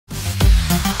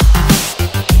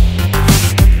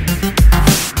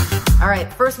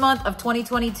first month of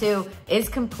 2022 is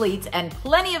complete and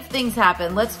plenty of things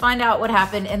happen. Let's find out what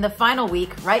happened in the final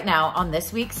week right now on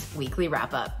this week's Weekly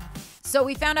Wrap-Up. So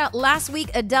we found out last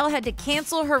week Adele had to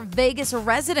cancel her Vegas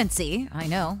residency. I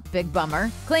know, big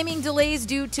bummer. Claiming delays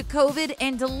due to COVID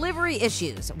and delivery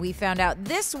issues. We found out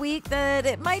this week that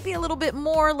it might be a little bit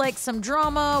more like some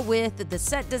drama with the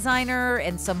set designer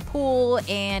and some pool,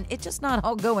 and it's just not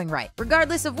all going right.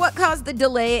 Regardless of what caused the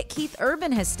delay, Keith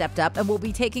Urban has stepped up and will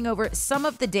be taking over some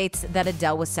of the dates that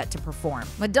Adele was set to perform.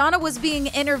 Madonna was being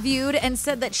interviewed and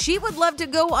said that she would love to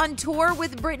go on tour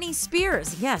with Britney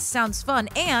Spears. Yes, sounds fun.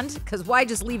 And, because why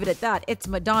just leave it at that? It's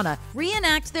Madonna.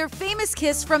 Reenact their famous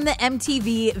kiss from the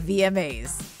MTV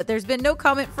VMAs. But there's been no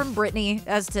comment from Britney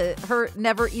as to her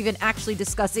never even actually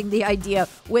discussing the idea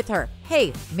with her.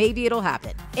 Hey, maybe it'll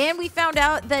happen. And we found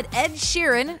out that Ed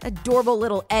Sheeran, adorable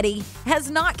little Eddie,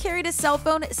 has not carried a cell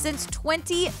phone since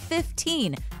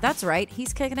 2015. That's right,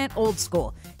 he's kicking it old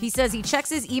school. He says he checks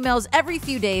his emails every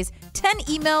few days, 10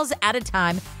 emails at a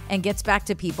time, and gets back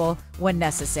to people when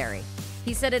necessary.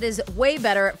 He said it is way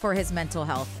better for his mental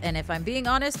health. And if I'm being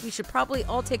honest, we should probably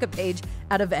all take a page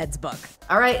out of Ed's book.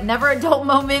 All right, never a dull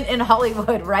moment in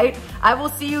Hollywood, right? I will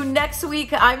see you next week.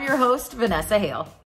 I'm your host, Vanessa Hale.